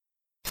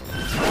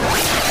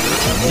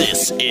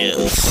This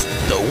is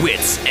the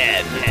Wits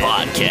End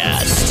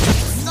Podcast.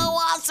 So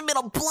awesome,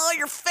 it'll blow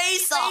your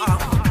face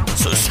off.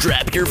 So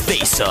strap your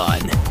face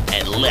on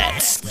and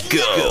let's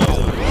go.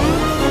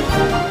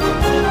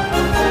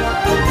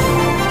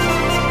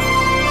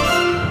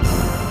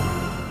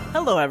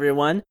 Hello,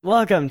 everyone.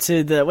 Welcome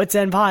to the Wits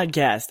End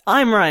Podcast.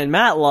 I'm Ryan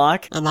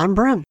Matlock. And I'm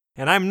Bren.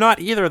 And I'm not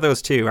either of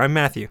those two. I'm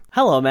Matthew.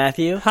 Hello,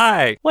 Matthew.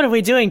 Hi. What are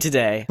we doing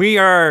today? We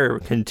are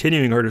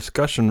continuing our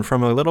discussion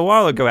from a little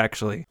while ago,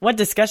 actually. What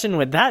discussion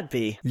would that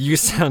be? You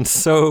sound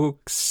so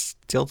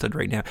stilted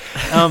right now.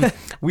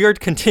 We are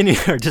continuing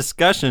our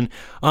discussion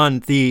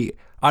on the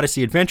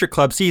Odyssey Adventure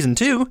Club Season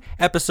 2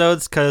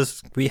 episodes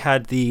because we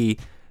had the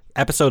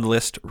episode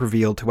list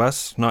revealed to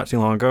us not too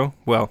long ago.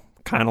 Well,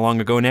 kind of long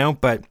ago now,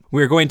 but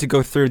we're going to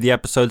go through the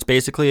episodes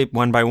basically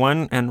one by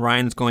one, and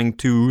Ryan's going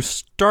to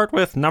start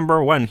with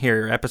number 1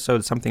 here,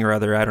 episode something or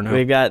other, I don't know.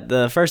 We've got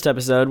the first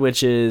episode,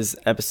 which is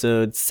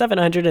episode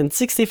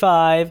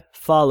 765,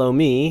 Follow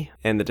Me,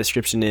 and the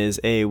description is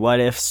a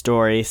what-if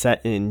story set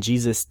in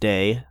Jesus'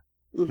 day.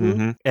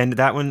 Mm-hmm. And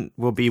that one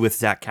will be with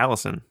Zach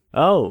Callison.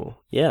 Oh,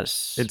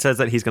 yes. It says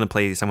that he's going to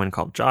play someone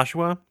called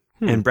Joshua,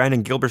 and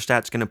Brandon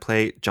Gilberstat's going to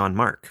play John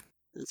Mark.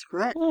 That's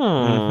correct.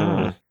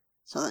 Mm-hmm.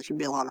 So that should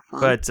be a lot of fun.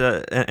 But,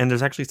 and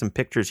there's actually some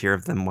pictures here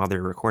of them while they're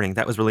recording.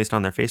 That was released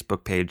on their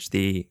Facebook page,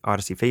 the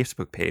Odyssey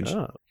Facebook page.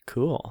 Oh,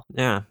 cool.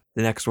 Yeah.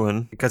 The next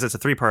one, because it's a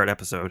 3-part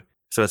episode,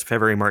 so it's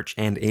February, March,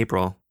 and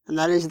April. And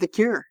that is The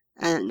Cure.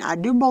 And I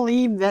do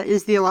believe that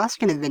is the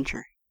Alaskan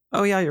adventure.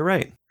 Oh, yeah, you're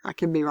right. I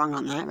could be wrong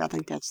on that, but I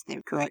think that's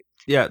correct.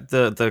 Yeah,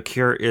 the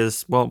Cure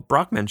is, well,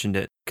 Brock mentioned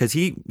it, because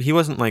he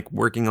wasn't, like,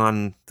 working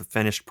on the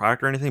finished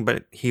product or anything,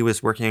 but he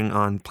was working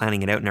on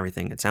planning it out and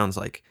everything, it sounds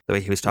like, the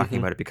way he was talking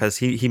about it, because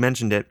he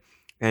mentioned it,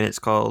 and it's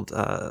called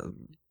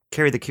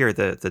Carry the Cure.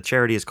 The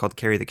charity is called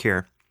Carry the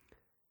Cure,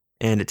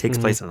 and it takes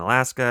place in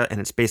Alaska, and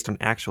it's based on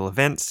actual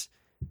events,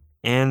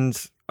 and,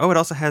 it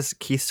also has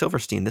Keith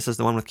Silverstein. This is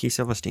the one with Keith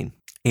Silverstein,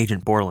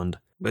 Agent Borland,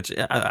 which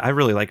I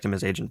really liked him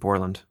as Agent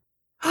Borland.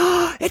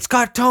 It's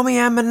got Tommy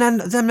Amendola.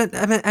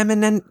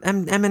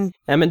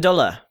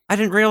 I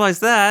didn't realize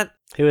that.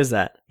 Who is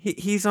that?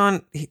 He's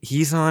on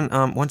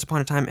Once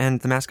Upon a Time and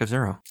The Mask of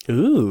Zorro.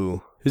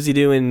 Ooh. Who's he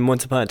doing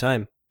Once Upon a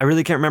Time? I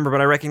really can't remember,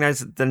 but I recognize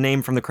the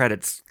name from the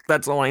credits.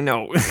 That's all I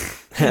know.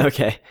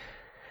 Okay.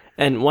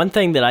 And one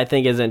thing that I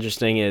think is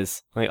interesting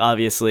is, like,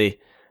 obviously,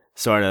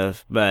 sort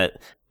of, but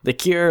the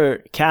Cure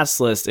cast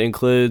list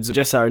includes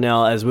Jess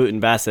Arnell as Wooten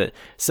Bassett.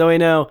 So we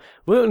know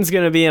Wooten's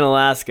going to be in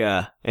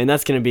Alaska, and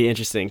that's going to be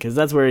interesting, because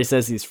that's where he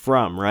says he's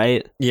from,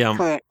 right? Yeah.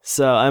 Correct.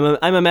 So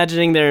I'm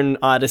imagining they're in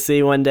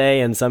Odyssey one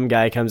day, and some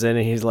guy comes in,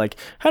 and he's like,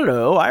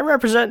 "Hello, I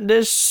represent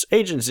this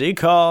agency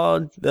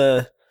called,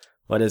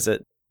 what is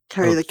it?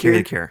 Carry the Cure.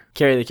 Carry the Cure.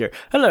 Carry the Cure.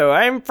 Hello,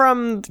 I'm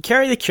from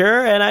Carry the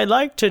Cure, and I'd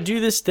like to do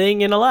this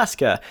thing in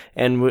Alaska."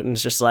 And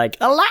Wooten's just like,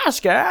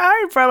 "Alaska?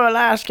 I'm from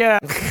Alaska."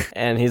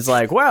 And he's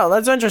like, "Well,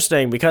 that's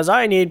interesting, because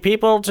I need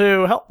people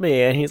to help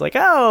me." And he's like,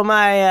 "Oh,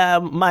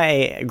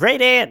 my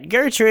great aunt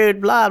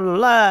Gertrude, blah, blah,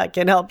 blah,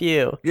 can help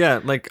you." Yeah,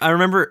 like, I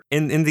remember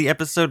in the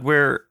episode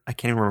where, I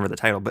can't even remember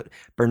the title, but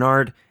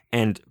Bernard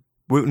and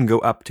Wooten go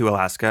up to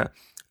Alaska.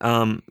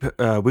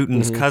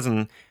 Wooten's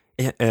cousin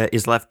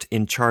is left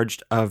in charge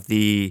of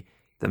the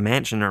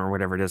mansion or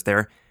whatever it is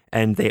there,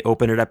 and they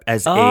open it up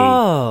as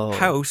a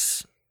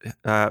house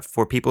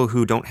for people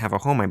who don't have a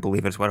home, I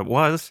believe is what it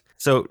was.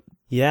 So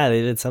yeah,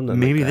 they did something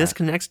maybe like that. this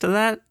connects to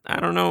that? I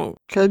don't know.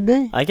 Could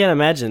be. I can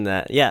imagine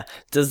that. Yeah.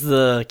 Does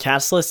the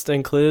cast list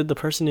include the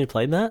person who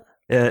played that?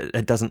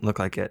 It doesn't look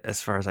like it,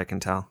 as far as I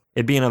can tell.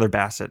 It'd be another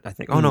Bassett, I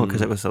think. Oh, no,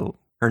 because it was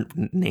her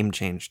name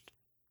changed.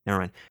 Never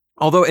mind.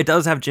 Although it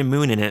does have Jim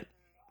Moon in it,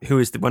 who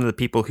is one of the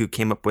people who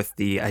came up with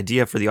the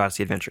idea for the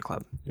Odyssey Adventure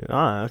Club.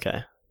 Oh,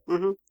 okay.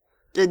 Mm-hmm.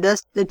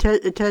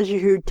 It tells you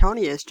who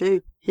Tony is,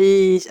 too.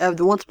 He's of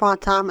the Once Upon a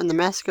Time and The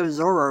Mask of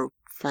Zorro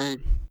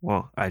fame.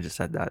 Well, I just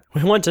said that.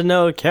 We want to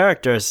know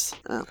characters.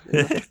 Oh,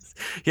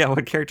 Yeah,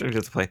 what character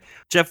does it play?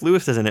 Jeff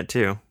Lewis is in it,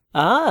 too.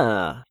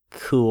 Ah,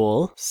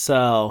 cool.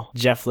 So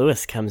Jeff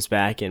Lewis comes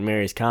back and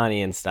marries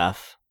Connie and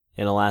stuff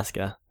in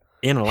Alaska.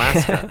 In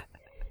Alaska.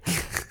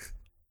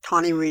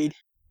 Connie Reed.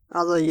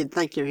 Although you'd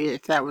think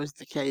if that was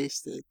the case,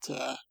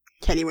 that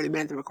Kenny would have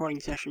been at the recording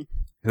session.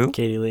 Who?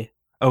 Katie Lee.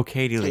 Oh,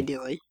 Katie Lee. Katie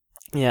Lee.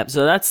 Yeah,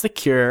 so that's The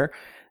Cure.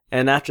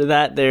 And after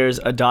that, there's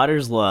A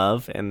Daughter's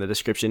Love, and the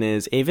description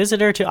is, a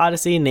visitor to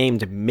Odyssey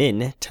named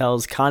Min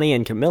tells Connie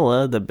and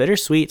Camilla the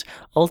bittersweet,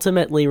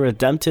 ultimately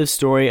redemptive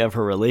story of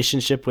her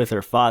relationship with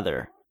her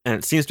father. And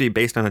it seems to be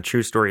based on a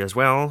true story as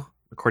well,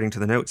 according to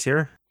the notes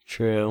here.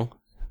 True.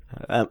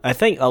 I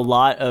think a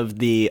lot of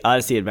the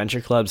Odyssey Adventure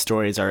Club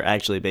stories are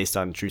actually based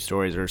on true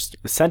stories or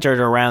centered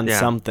around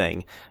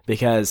something,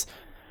 because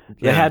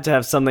they had to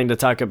have something to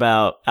talk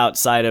about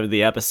outside of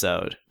the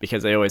episode,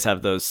 because they always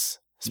have those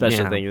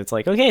special things. It's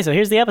like, okay, so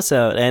here's the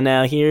episode, and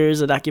now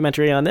here's a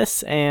documentary on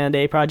this and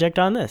a project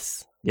on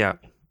this. Yeah,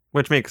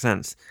 which makes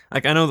sense.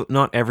 Like, I know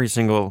not every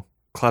single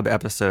club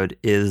episode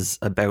is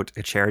about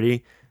a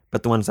charity,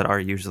 but the ones that are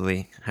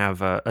usually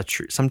have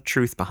some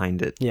truth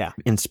behind it. Yeah.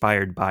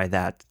 Inspired by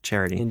that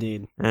charity.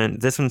 Indeed.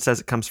 And this one says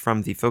it comes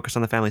from the Focus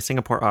on the Family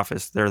Singapore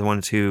office. They're the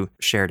ones who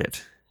shared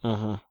it.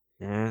 Uh-huh.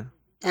 Yeah.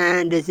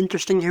 And it's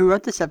interesting who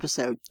wrote this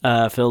episode.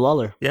 Phil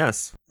Lawler.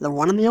 Yes. The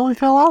one and the only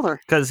Phil Lawler.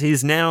 Because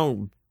he's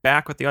now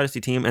back with the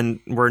Odyssey team, and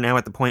we're now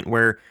at the point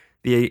where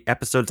the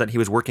episodes that he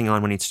was working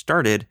on when he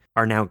started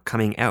are now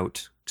coming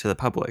out to the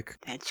public.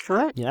 That's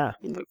correct. Yeah.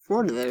 We look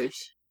forward to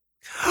those.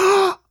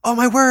 Oh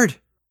my word!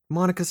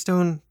 Monica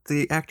Stone,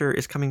 the actor,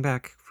 is coming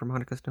back for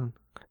Monica Stone.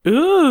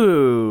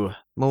 Ooh.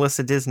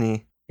 Melissa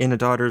Disney in A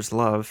Daughter's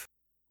Love.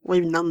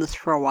 We've known this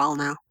for a while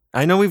now.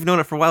 I know we've known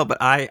it for a while, but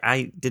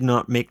I did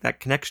not make that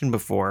connection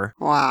before.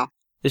 Wow.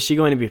 Is she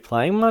going to be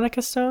playing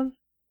Monica Stone?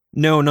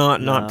 No,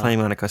 not playing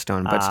Monica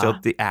Stone, but still Ah.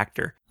 the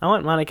actor. I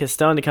want Monica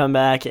Stone to come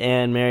back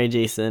and marry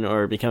Jason,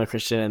 or become a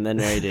Christian and then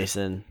marry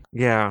Jason.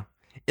 Yeah.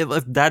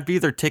 That'd be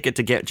their ticket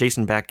to get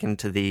Jason back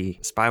into the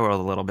spy world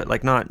a little bit.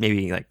 Like, not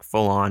maybe like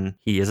full on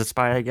he is a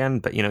spy again,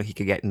 but you know, he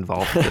could get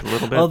involved with it a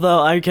little bit.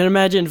 Although I can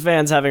imagine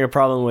fans having a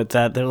problem with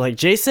that. They're like,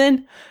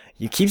 Jason,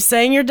 you keep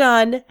saying you're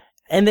done,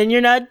 and then you're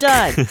not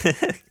done.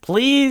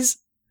 Please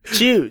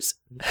choose.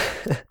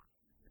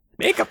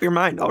 Make up your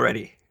mind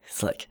already.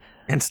 It's like,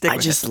 And stick I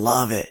with just it.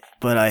 love it,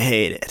 but I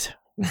hate it.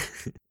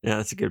 Yeah,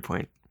 that's a good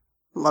point.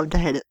 Love to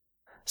hate it.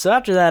 So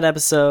after that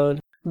episode,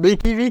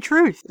 BTV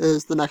Truth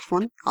is the next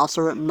one.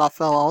 Also written by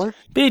Phil Lawler.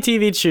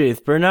 BTV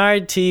Truth,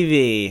 Bernard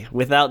TV,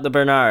 without the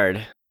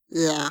Bernard.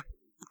 Yeah.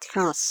 It's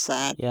kind of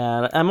sad.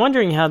 Yeah, I'm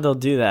wondering how they'll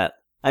do that.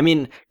 I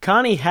mean,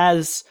 Connie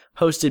has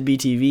hosted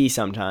BTV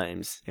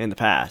sometimes in the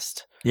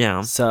past.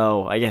 Yeah.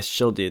 So I guess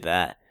she'll do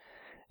that.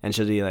 And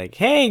she'll be like,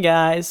 hey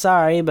guys,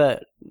 sorry,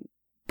 but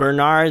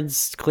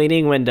Bernard's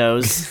cleaning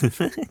windows.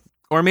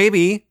 Or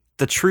maybe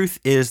the truth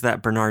is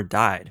that Bernard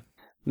died.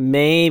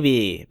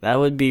 Maybe. That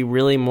would be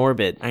really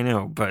morbid. I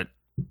know, but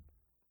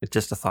it's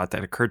just a thought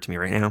that occurred to me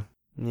right now.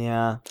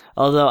 Yeah.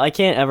 Although I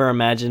can't ever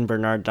imagine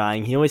Bernard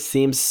dying. He always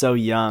seems so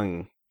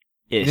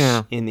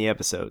young-ish in the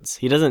episodes.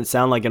 He doesn't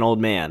sound like an old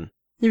man.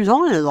 He was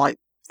only in like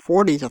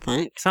 40s, I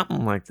think.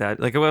 Something like that.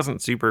 Like, it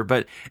wasn't super,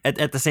 but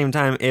at the same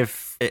time,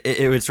 if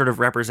it would sort of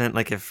represent,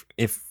 like,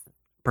 if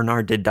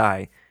Bernard did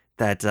die,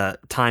 that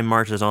time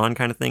marches on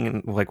kind of thing,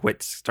 and like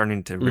Whit's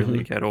starting to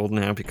really get old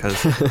now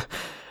because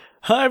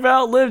I've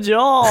outlived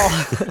y'all.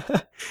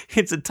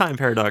 it's a time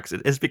paradox.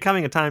 It's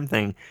becoming a time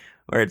thing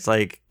where it's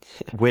like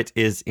Whit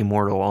is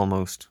immortal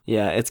almost.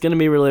 Yeah, it's going to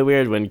be really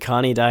weird when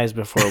Connie dies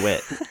before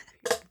Whit.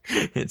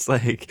 It's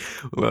like,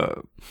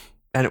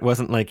 and it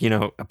wasn't like, you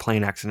know, a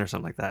plane accident or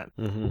something like that.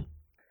 Mm-hmm.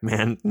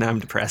 Man, now I'm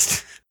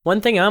depressed. One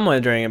thing I'm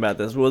wondering about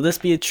this, will this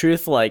be a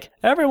truth like,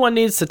 everyone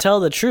needs to tell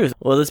the truth?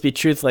 Will this be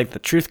truth like the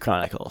Truth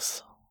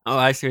Chronicles? Oh,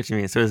 I see what you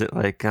mean. So is it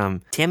like,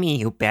 Timmy,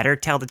 you better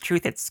tell the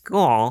truth at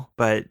school?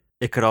 But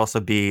it could also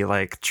be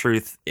like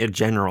truth in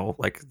general,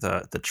 like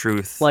the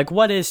truth. Like,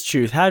 what is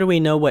truth? How do we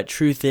know what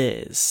truth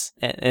is?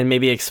 And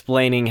maybe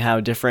explaining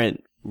how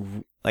different,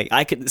 like,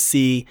 I could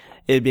see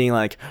it being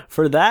like,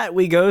 for that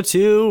we go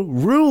to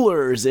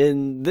rulers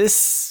in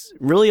this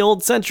really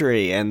old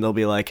century, and they'll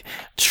be like,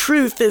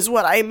 truth is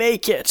what I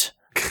make it.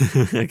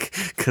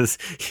 Because,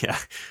 yeah,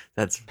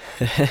 that's...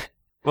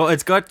 Well,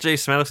 it's got Jay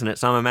Smouse in it,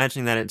 so I'm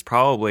imagining that it's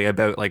probably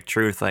about, like,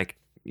 truth, like,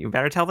 you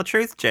better tell the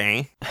truth,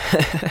 Jay.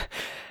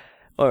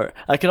 Or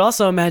I could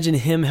also imagine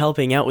him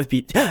helping out with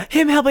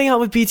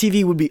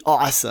BTV would be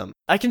awesome.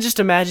 I can just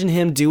imagine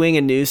him doing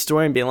a news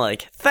story and being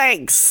like,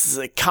 thanks,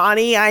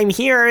 Connie, I'm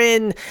here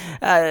in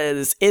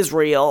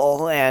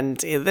Israel, and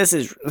this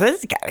is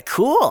kind of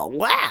cool.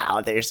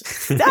 Wow, there's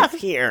stuff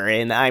here,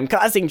 and I'm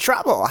causing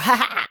trouble.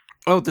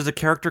 Oh, there's a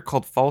character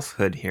called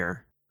Falsehood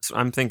here. So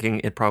I'm thinking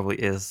it probably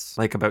is,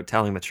 like, about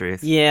telling the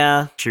truth.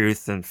 Yeah.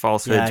 Truth and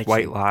falsehoods,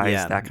 white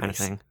lies, that kind of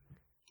thing.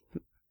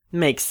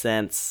 Makes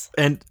sense.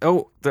 And,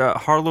 the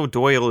Harlow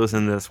Doyle is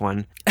in this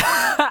one.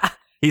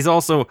 He's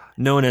also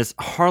known as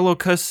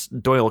Harlocus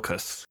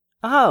Doylecus.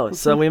 Oh,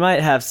 so we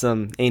might have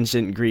some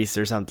ancient Greece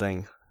or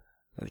something.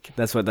 Like,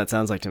 that's what that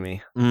sounds like to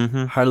me.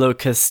 Mm-hmm.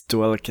 Harlocus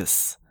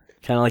Doylecus.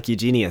 Kind of like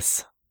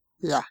Eugenius.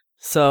 Yeah.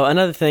 So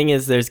another thing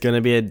is there's going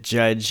to be a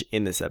judge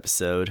in this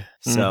episode.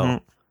 So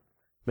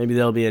maybe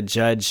there'll be a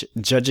judge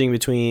judging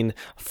between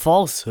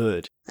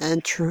falsehood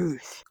and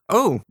truth.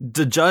 Oh,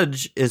 the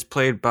judge is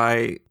played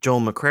by Joel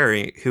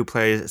McCrary, who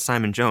plays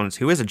Simon Jones,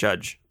 who is a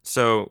judge.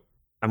 So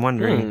I'm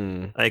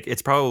wondering, like,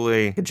 it's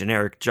probably a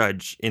generic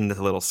judge in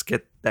the little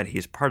skit that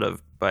he's part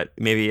of, but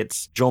maybe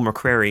it's Joel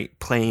McCrary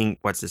playing,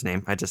 what's his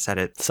name? I just said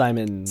it.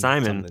 Simon.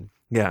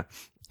 Yeah.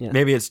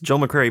 Maybe it's Joel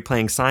McCrary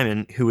playing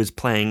Simon, who is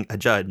playing a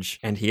judge,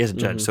 and he is a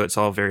judge. So it's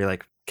all very,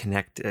 like,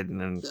 connected.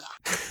 And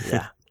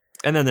Yeah.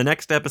 And then the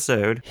next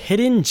episode...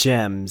 Hidden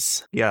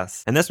Gems.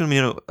 Yes. And this one we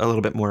know a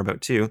little bit more about,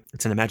 too.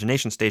 It's an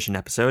Imagination Station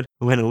episode.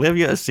 When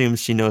Olivia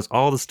assumes she knows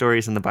all the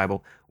stories in the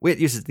Bible, Whit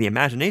uses the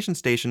Imagination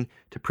Station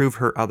to prove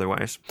her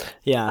otherwise.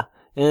 Yeah.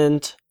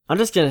 And I'm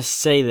just going to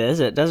say this.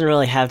 It doesn't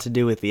really have to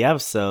do with the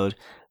episode,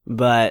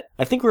 but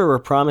I think we were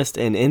promised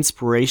an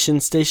Inspiration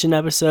Station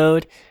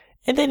episode,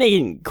 and then they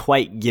didn't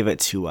quite give it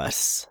to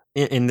us.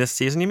 In this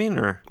season, you mean,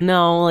 or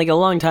No, like a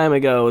long time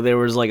ago, there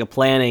was like a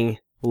planning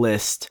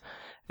list,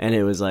 and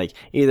it was like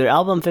either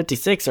album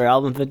 56 or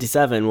album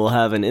 57 will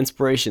have an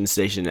Inspiration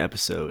Station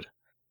episode.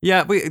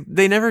 Yeah,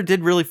 they never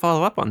did really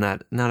follow up on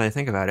that, now that I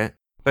think about it.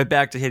 But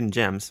back to Hidden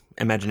Gems,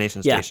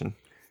 Imagination Station.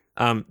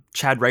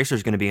 Chad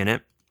Reiser's going to be in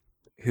it,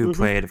 who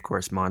played, of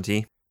course,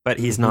 Monty. But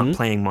he's not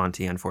playing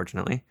Monty,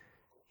 unfortunately.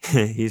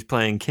 He's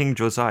playing King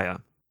Josiah.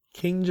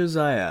 King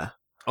Josiah.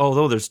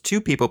 Although there's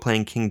two people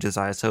playing King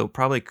Josiah, so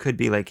probably could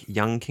be like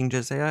young King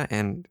Josiah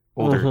and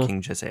older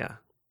King Josiah.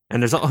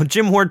 And there's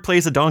Jim Ward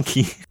plays a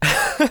donkey.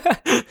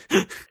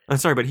 I'm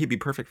sorry, but he'd be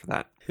perfect for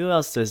that. Who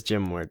else does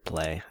Jim Ward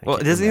play?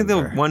 Isn't he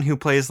the one who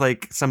plays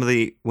like some of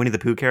the Winnie the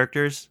Pooh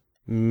characters?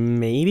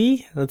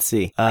 Maybe? Let's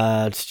see.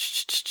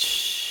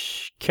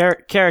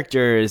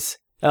 Characters.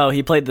 Oh,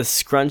 he played the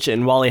Scrunch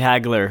and Wally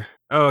Hagler.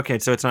 Oh, okay,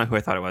 so it's not who I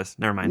thought it was.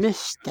 Never mind.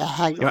 Mr.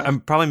 Hagler. I'm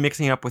probably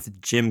mixing it up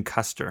with Jim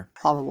Custer.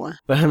 Probably.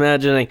 But I'm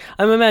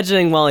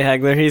imagining Wally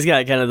Hagler. He's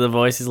got kind of the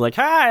voice. He's like,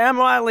 "Hi, I'm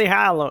Wally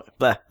Hagler."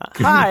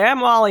 Hi, I'm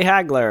Wally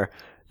Hagler.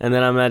 And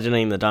then I'm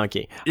imagining the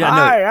donkey. Yeah,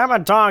 Hi, I'm a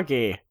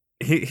donkey.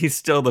 He's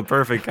still the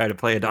perfect guy to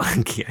play a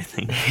donkey, I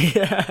think.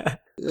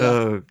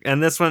 Yeah.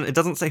 And this one, it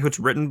doesn't say who it's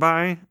written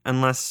by,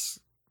 unless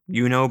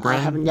you know, Bren. I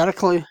haven't got a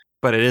clue.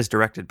 But it is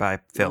directed by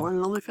Phil. One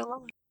and only Phil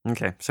Lilley.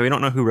 Okay, so we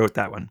don't know who wrote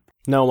that one.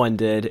 No one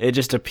did. It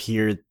just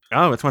appeared.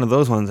 Oh, it's one of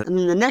those ones. And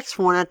then the next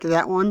one after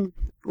that one,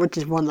 which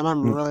is one that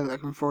I'm really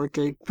looking forward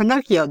to,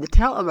 Pinocchio, The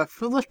Tale of a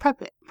Foolish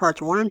Puppet, parts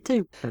 1 and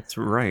 2. That's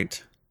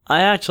right.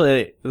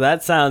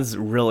 That sounds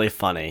really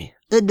funny.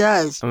 It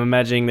does. I'm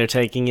imagining they're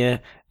taking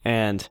it,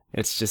 and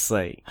it's just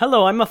like,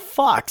 "Hello, I'm a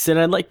fox, and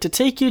I'd like to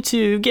take you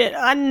to get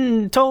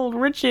untold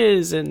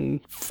riches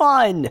and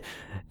fun."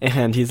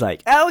 And he's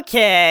like,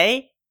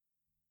 "Okay,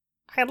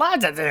 I'd love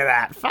to do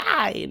that.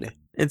 Fine."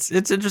 It's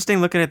interesting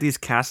looking at these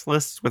cast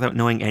lists without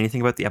knowing anything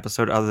about the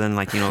episode other than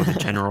the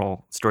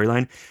general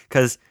storyline,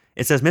 because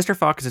it says Mr.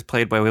 Fox is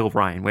played by Will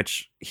Ryan,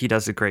 which he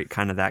does a great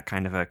that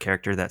kind of a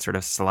character, that sort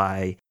of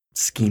sly,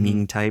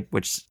 scheming type,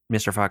 which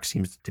Mr. Fox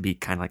seems to be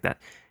kind of like that.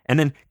 And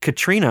then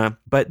Katrina,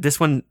 but this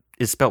one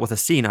is spelled with a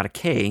C, not a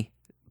K,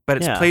 but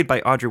it's played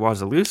by Audrey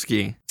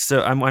Wazalewski.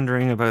 So I'm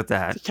wondering about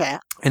that. Okay.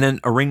 And then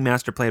a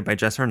ringmaster played by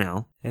Jess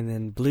Harnell. And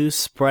then Blue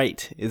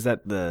Sprite,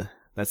 that's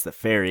the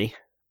fairy.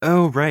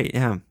 Oh, right,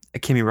 yeah.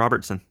 Kimmy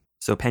Robertson.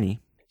 So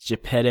Penny.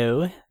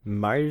 Geppetto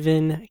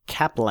Marvin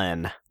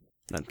Kaplan.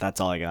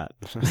 That's all I got.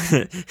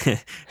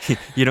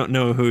 You don't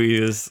know who he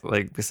is,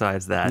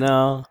 besides that.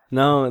 No,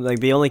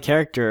 the only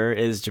character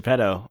is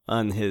Geppetto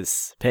on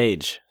his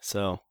page,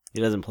 so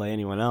he doesn't play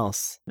anyone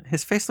else.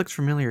 His face looks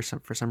familiar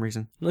for some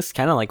reason. Looks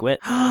kind of like Whit.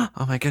 Oh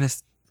my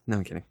goodness. No,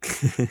 I'm kidding.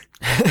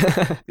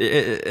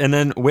 And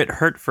then Whit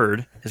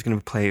Hertford is going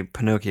to play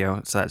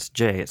Pinocchio, so that's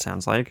Jay, it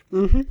sounds like.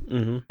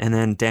 Mm-hmm. And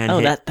then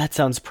Dan that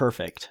sounds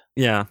perfect.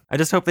 Yeah. I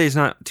just hope that he's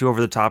not too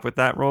over the top with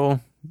that role.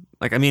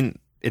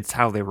 It's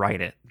how they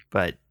write it,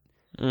 but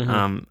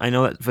I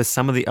know that for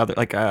some of the other,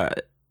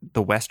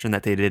 the Western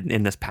that they did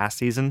in this past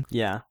season,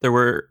 there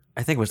were,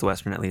 I think it was the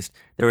Western at least,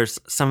 there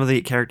was some of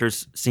the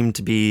characters seemed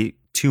to be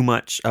too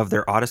much of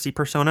their Odyssey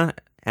persona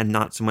and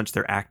not so much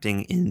their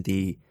acting in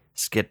the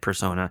skit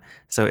persona.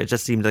 So it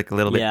just seemed like a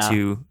little bit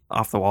too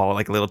off the wall, a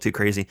little too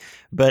crazy.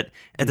 But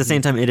at the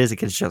same time, it is a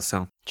kid's show,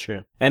 so.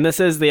 True. And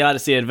this is the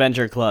Odyssey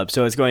Adventure Club,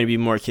 so it's going to be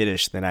more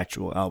kiddish than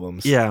actual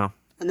albums. Yeah.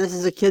 And this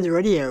is a kids'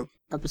 radio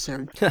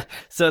episode.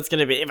 So it's going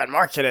to be even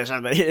more kiddish.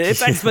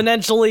 It's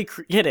exponentially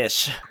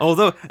kiddish.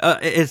 Although,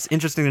 it's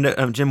interesting to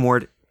note, Jim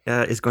Ward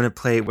is going to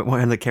play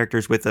one of the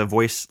characters with a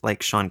voice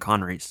like Sean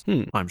Connery's.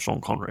 I'm Sean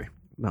Connery.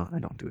 No, I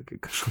don't do a good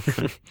Sean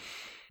Connery.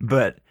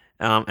 But...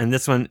 and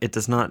this one, it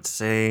does not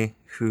say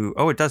who...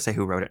 Oh, it does say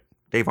who wrote it.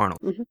 Dave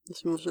Arnold. Mm-hmm.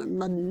 This was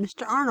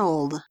Mr.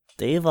 Arnold.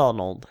 Dave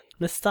Arnold.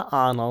 Mr.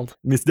 Arnold.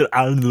 Mr.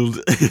 Arnold.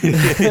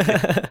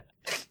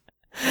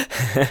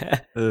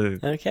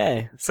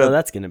 Okay, so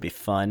that's going to be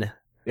fun.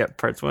 Yep,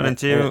 parts 1 and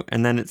 2,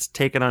 and then it's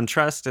Take It on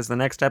Trust is the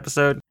next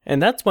episode.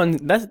 And that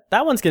one's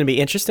going to be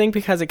interesting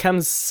because it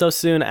comes so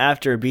soon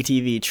after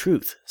BTV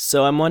Truth.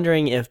 So I'm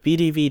wondering if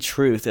BTV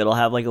Truth, it'll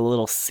have a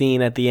little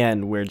scene at the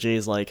end where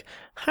Jay's like,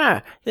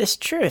 this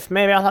truth,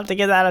 maybe I'll have to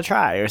give that a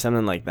try, or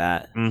something like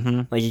that.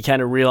 Mm-hmm. He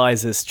kind of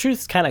realizes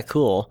truth's kind of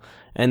cool.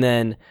 And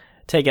then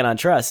Take It on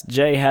Trust,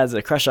 Jay has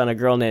a crush on a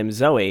girl named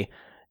Zoe,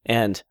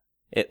 and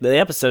the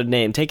episode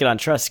name, Take It on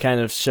Trust,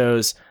 kind of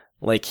shows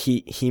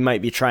he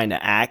might be trying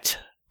to act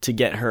to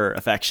get her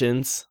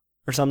affections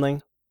or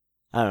something.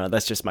 I don't know.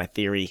 That's just my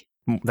theory.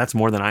 That's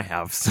more than I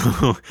have.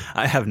 So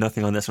I have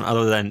nothing on this one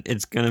other than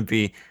it's going to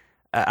be,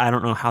 I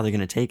don't know how they're going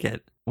to take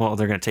it. Well,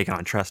 they're going to take it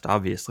on Trust,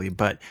 obviously,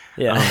 but...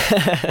 Yeah.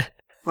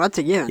 Well, that's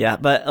a given. Yeah,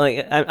 but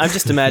I'm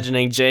just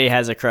imagining Jay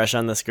has a crush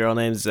on this girl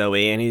named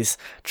Zoe, and he's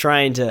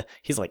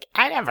like,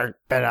 I've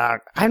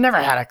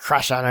never had a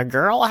crush on a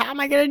girl. How am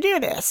I going to do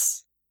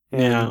this?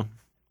 Yeah.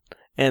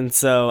 And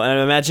so I'm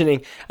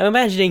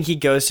imagining he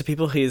goes to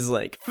people. He's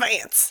like,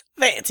 Vance,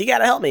 you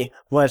gotta help me.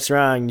 What's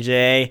wrong,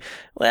 Jay?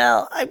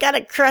 Well, I've got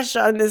a crush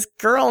on this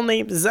girl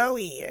named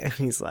Zoe. And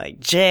he's like,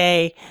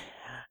 Jay,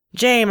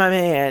 Jay, my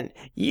man,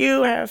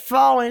 you have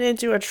fallen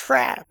into a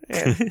trap.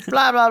 And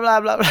blah, blah,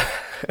 blah, blah,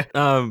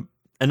 blah.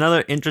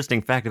 Another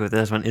interesting fact about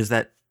this one is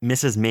that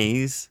Mrs.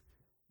 Mays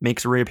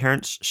makes a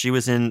reappearance. She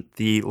was in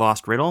the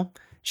Lost Riddle.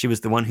 She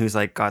was the one who's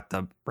like got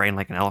the brain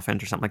like an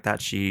elephant or something like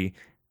that. She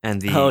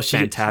and the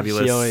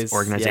fantabulous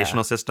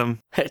organizational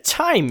system.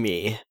 Time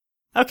me.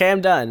 Okay,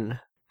 I'm done.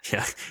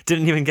 Yeah,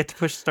 didn't even get to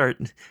push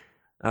start.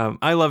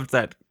 I loved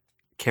that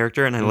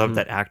character and I loved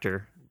that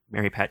actor,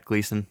 Mary Pat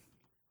Gleason.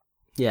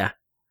 Yeah,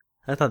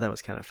 I thought that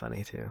was kind of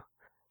funny too.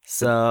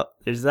 So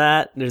there's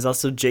that. There's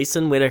also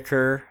Jason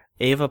Whittaker,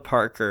 Ava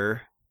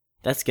Parker.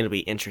 That's going to be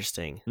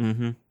interesting.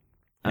 Mm-hmm.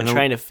 I'm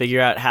trying to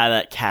figure out how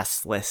that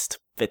cast list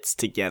fits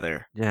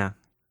together. Yeah.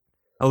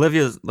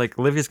 Olivia's going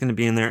to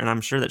be in there, and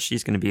I'm sure that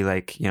she's going to be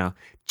like,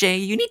 Jay,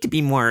 you need to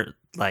be more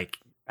like,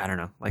 I don't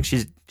know, like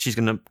she's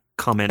going to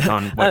comment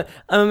on what.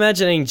 I'm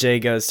imagining Jay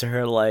goes to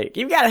her like,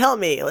 "You've got to help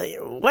me. Like,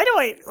 why do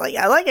I like?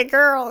 I like a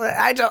girl.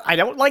 I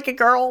don't like a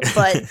girl,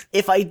 but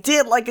if I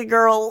did like a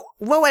girl,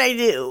 what would I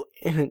do?"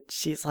 And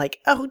she's like,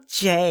 "Oh,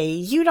 Jay,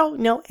 you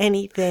don't know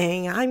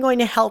anything. I'm going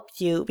to help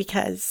you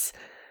because,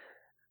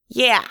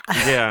 yeah."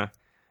 Yeah.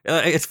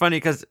 It's funny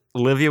because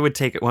Olivia would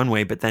take it one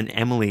way, but then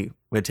Emily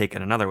would take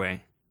it another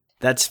way.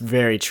 That's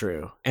very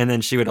true. And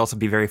then she would also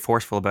be very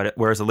forceful about it,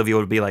 whereas Olivia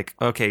would be like,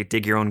 okay,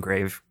 dig your own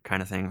grave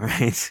kind of thing,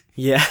 right?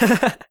 Yeah.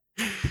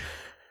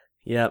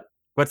 Yep.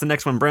 What's the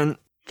next one, Brent?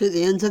 To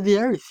the ends of the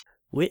earth.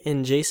 Whit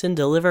and Jason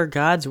deliver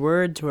God's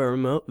word to a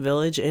remote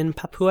village in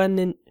Papua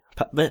New...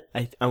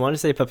 I want to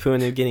say Papua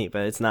New Guinea,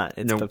 but it's not.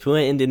 It's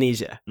Papua,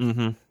 Indonesia.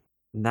 Mm-hmm.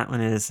 And that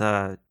one is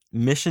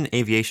Mission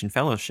Aviation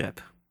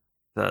Fellowship.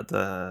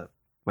 The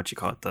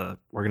the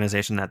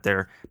organization that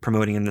they're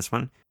promoting in this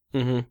one.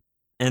 Mm-hmm.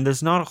 And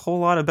there's not a whole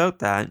lot about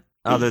that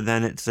other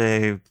than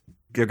they're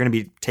going to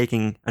be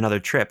taking another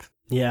trip.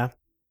 Yeah.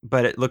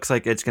 But it looks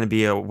like it's going to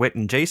be a Whit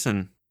and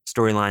Jason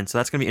storyline. So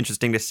that's going to be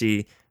interesting to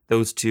see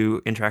those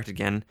two interact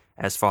again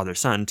as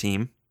father-son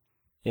team.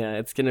 Yeah,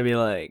 it's going to be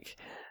like,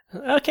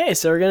 okay,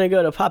 so we're going to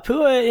go to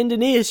Papua,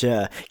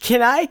 Indonesia.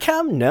 Can I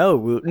come? No,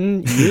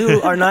 Wooten.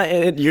 You're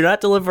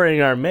not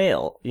delivering our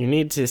mail. You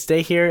need to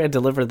stay here and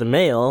deliver the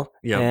mail.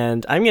 Yep.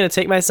 And I'm going to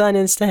take my son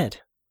instead.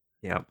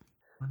 Yep.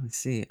 Let me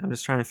see. I'm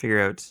just trying to figure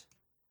out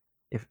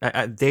if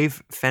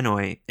Dave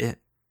Fennoy.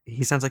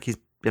 He sounds like he's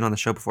been on the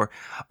show before.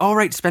 Oh,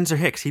 right, Spencer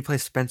Hicks. He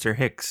plays Spencer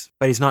Hicks,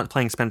 but he's not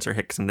playing Spencer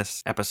Hicks in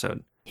this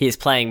episode. He's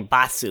playing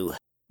Basu.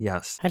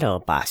 Yes. Hello,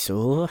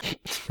 Basu.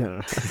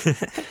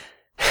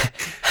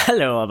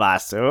 Hello,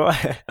 Basu.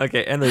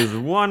 Okay, and there's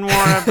one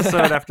more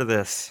episode after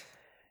this.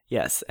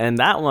 Yes, and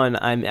that one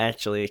I'm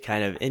actually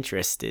kind of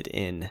interested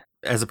in.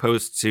 As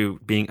opposed to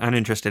being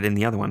uninterested in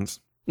the other ones.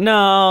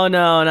 No,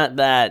 not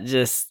that.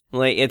 Just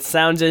like it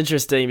sounds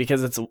interesting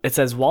because it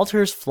says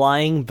Walter's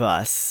flying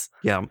bus.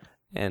 Yeah.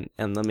 And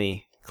let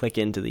me click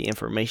into the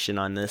information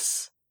on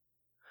this.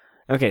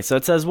 Okay, so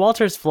it says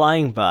Walter's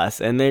flying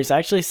bus, and there's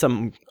actually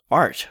some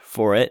art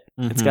for it.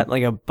 Mm-hmm. It's got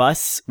like a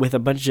bus with a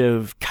bunch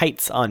of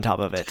kites on top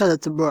of it. Because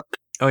it's a book.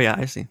 Oh yeah,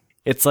 I see.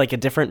 It's like a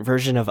different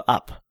version of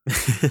Up.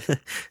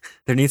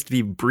 There needs to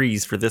be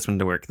Breeze for this one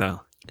to work,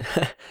 though.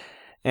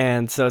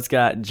 And so it's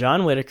got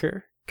John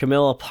Whittaker,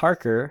 Camilla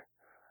Parker,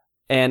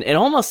 and it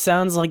almost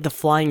sounds like the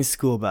flying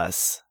school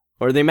bus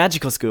or the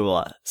magical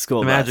school bus.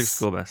 Magic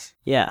school bus.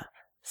 Yeah.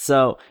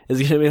 So it's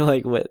going to be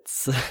like,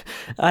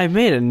 I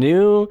made a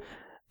new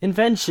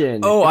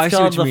invention. Oh, it's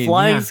called the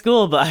flying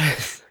school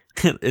bus.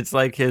 It's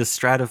like his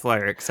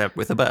Stratoflyer, except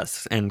with a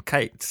bus and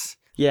kites.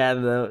 Yeah,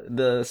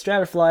 the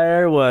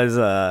Stratoflyer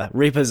was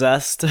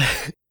repossessed.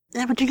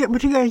 Yeah, but you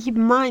gotta keep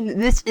in mind that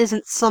this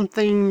isn't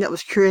something that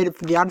was created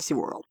for the Odyssey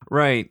world.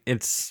 Right.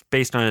 It's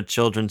based on a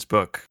children's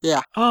book.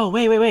 Yeah. Oh,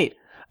 wait.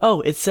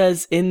 Oh, it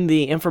says in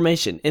the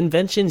information,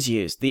 inventions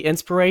used, the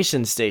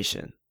inspiration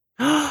station.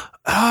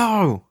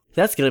 Oh!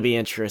 That's going to be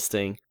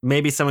interesting.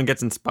 Maybe someone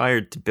gets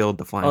inspired to build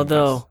the flying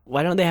bus.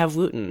 Why don't they have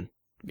Wooten?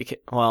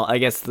 Well, I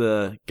guess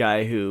the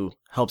guy who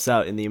helps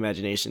out in the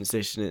imagination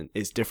station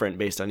is different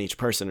based on each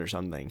person or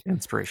something.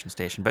 Inspiration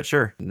station, but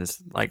sure. And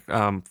this, like,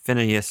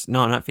 Phineas,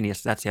 no, not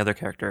Phineas, that's the other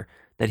character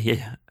that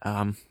he,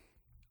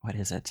 what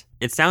is it?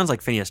 It sounds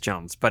like Phineas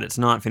Jones, but it's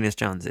not Phineas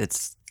Jones.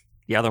 It's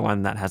the other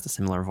one that has the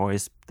similar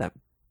voice that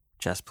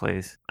Jess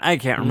plays. I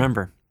can't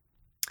remember.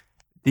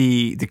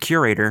 The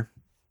curator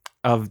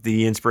of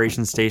the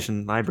Inspiration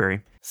Station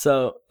Library.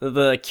 So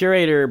the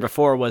curator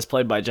before was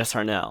played by Jess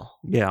Harnell.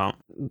 Yeah.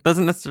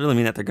 Doesn't necessarily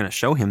mean that they're going to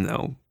show him,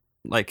 though.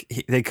 Like,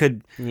 they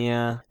could...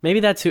 Yeah. Maybe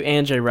that's who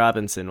Andre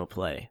Robinson will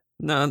play.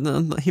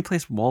 No, he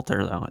plays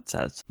Walter, though, it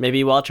says.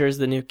 Maybe Walter is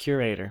the new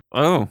curator.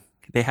 Oh,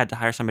 they had to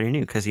hire somebody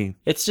new because he...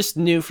 It's just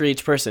new for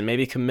each person.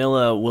 Maybe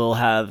Camilla will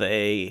have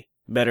a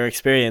better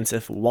experience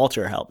if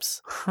Walter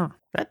helps. Huh.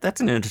 That's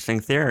an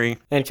interesting theory.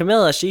 And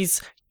Camilla,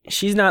 she's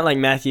not like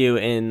Matthew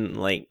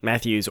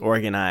Matthew's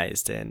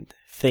organized and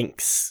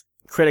thinks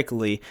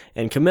critically,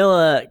 and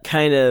Camilla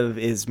kind of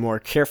is more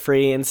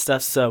carefree and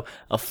stuff, so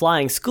a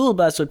flying school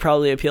bus would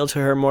probably appeal to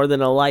her more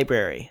than a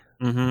library.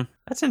 Mm-hmm.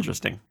 That's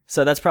interesting.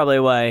 So that's probably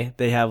why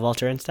they have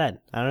Walter instead.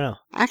 I don't know.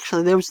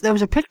 Actually, there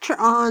was a picture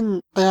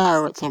on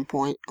at some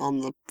point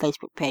on the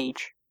Facebook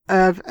page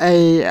of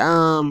a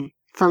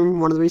from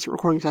one of the recent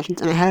recording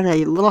sessions, and it had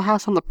a Little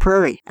House on the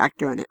Prairie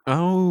actor in it.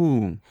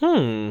 Oh.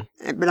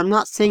 But I'm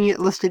not seeing it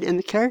listed in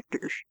the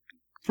characters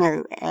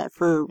for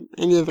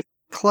any of the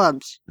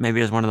clubs.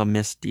 Maybe it's one of the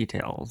missed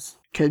details.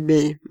 Could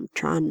be. I'm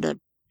trying to.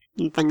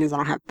 The thing is, I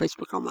don't have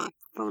Facebook on my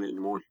phone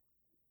anymore.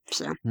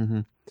 So.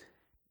 Mm-hmm.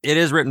 It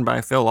is written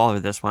by Phil Lawler,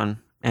 this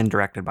one, and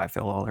directed by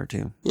Phil Lawler,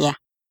 too. Yeah.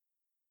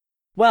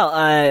 Well,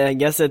 I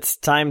guess it's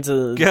time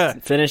to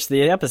finish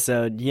the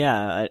episode.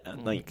 Yeah,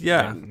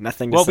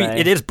 nothing to say.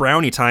 It is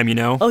brownie time, you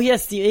know. Oh,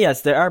 yes,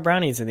 there are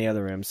brownies in the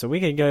other room, so we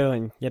could go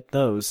and get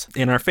those.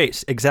 In our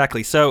face,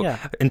 exactly. So,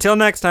 until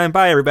next time,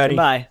 bye, everybody.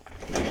 Bye.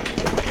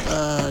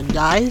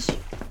 Guys?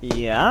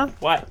 Yeah?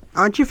 What?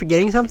 Aren't you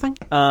forgetting something?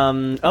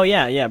 Oh,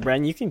 yeah,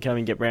 Bren, you can come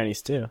and get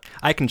brownies, too.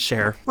 I can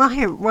share.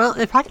 Well,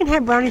 if I can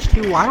have brownies,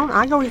 too, why don't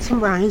I go eat some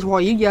brownies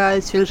while you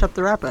guys finish up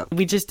the wrap-up?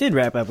 We just did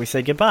wrap up. We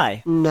said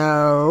goodbye.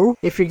 No.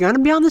 If you're going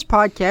to be on this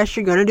podcast,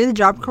 you're going to do the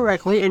job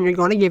correctly, and you're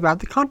going to give out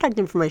the contact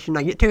information.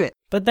 Now get to it.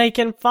 But they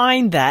can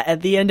find that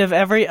at the end of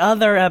every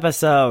other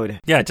episode.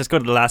 Yeah, just go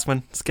to the last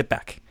one, skip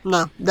back.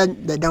 No,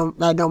 that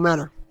don't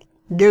matter.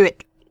 Do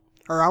it.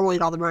 Or I will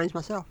eat all the brownies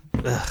myself.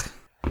 Ugh.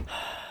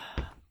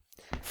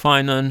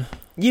 Fine, then.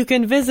 You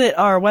can visit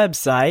our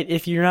website,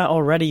 if you're not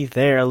already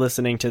there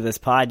listening to this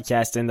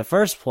podcast in the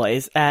first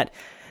place, at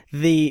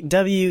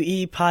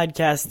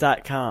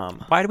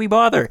thewepodcast.com. Why do we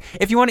bother?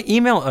 If you want to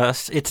email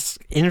us, it's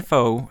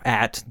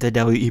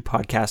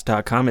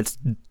info@thewepodcast.com. It's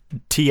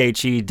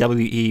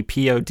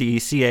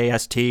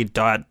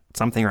THEWEPODCAST.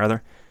 something or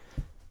other.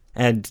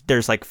 And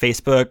there's like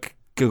Facebook,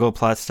 Google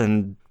Plus,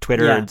 and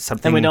Twitter and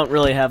something. And we don't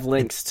really have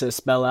links to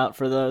spell out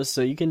for those,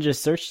 so you can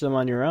just search them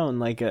on your own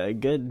like a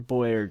good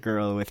boy or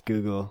girl with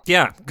Google.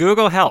 Yeah,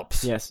 Google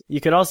helps. Yes.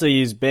 You could also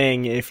use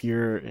Bing if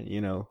you're,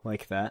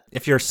 like that.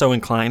 If you're so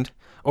inclined.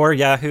 Or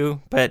Yahoo,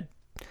 but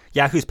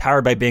Yahoo's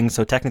powered by Bing,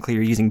 so technically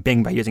you're using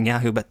Bing by using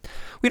Yahoo, but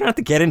we don't have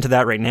to get into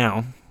that right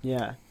now.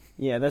 Yeah,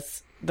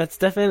 that's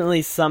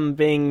definitely some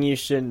Bing you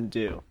shouldn't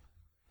do.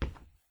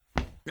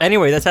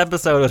 Anyway, this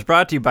episode was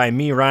brought to you by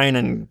me, Ryan,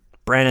 and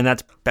Brandon.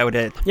 That's about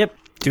it. Yep.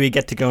 Do we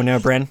get to go now,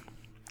 Bren?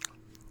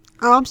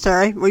 Oh, I'm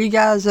sorry. Were you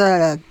guys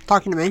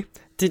talking to me?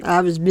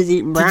 I was busy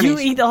eating brownies. Did you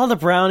eat all the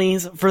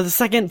brownies for the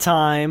second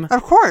time?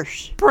 Of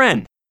course.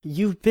 Bren.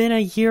 You've been a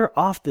year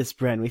off this,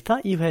 Bren. We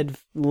thought you had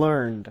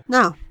learned.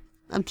 No,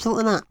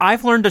 absolutely not.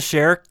 I've learned to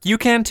share. You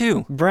can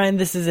too. Bren,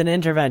 this is an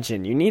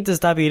intervention. You need to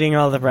stop eating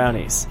all the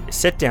brownies.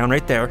 Sit down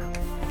right there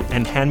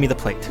and hand me the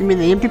plate. You mean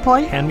the empty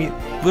plate? Hand me...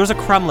 There's a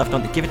crumb left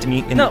on it. Give it to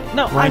me. No,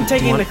 Ryan, I'm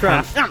taking the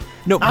crumb.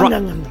 No,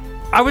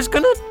 I was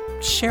gonna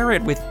share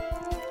it with...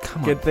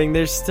 Come on. Good thing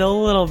there's still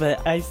a little bit.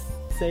 I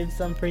saved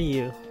some for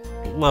you.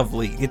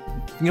 Lovely. You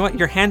know what?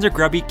 Your hands are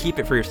grubby. Keep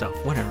it for yourself.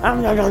 Whatever.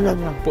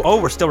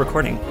 Oh, we're still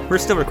recording. We're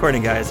still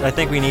recording, guys. I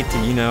think we need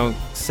to,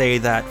 say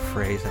that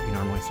phrase that we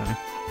normally say.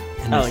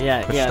 Oh,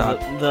 yeah.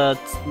 The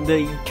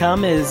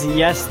come is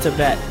yes to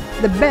bet.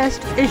 The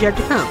best is yet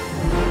to come.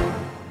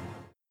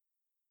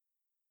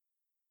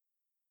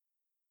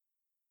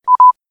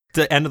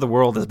 The end of the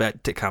world is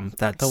yet to come.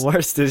 That's the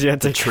worst is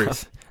yet to the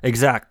truth.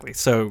 Exactly.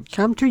 So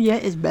come to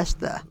yet is best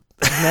the.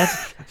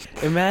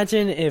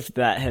 Imagine if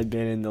that had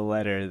been in the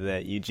letter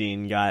that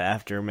Eugene got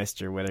after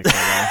Mr. Whitaker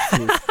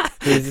left.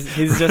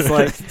 He's just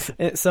like,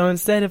 so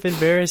instead of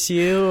embarrass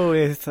you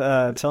with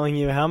telling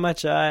you how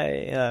much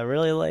I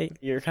really like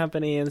your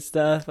company and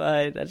stuff,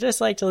 I'd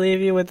just like to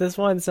leave you with this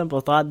one simple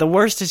thought. The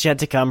worst is yet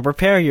to come.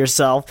 Prepare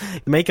yourself.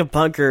 Make a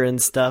bunker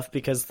and stuff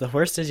because the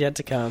worst is yet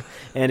to come.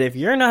 And if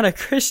you're not a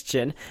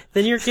Christian,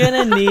 then you're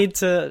going to need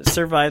to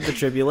survive the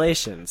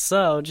tribulation.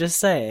 So, just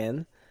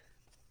saying.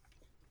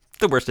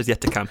 The worst is yet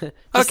to come.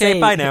 Okay,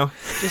 bye now.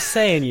 Just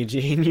saying,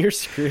 Eugene, you're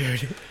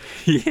screwed.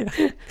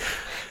 Yeah.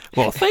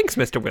 Well, thanks,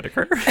 Mr.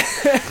 Whitaker.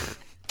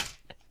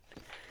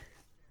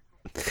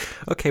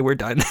 Okay, we're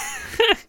done.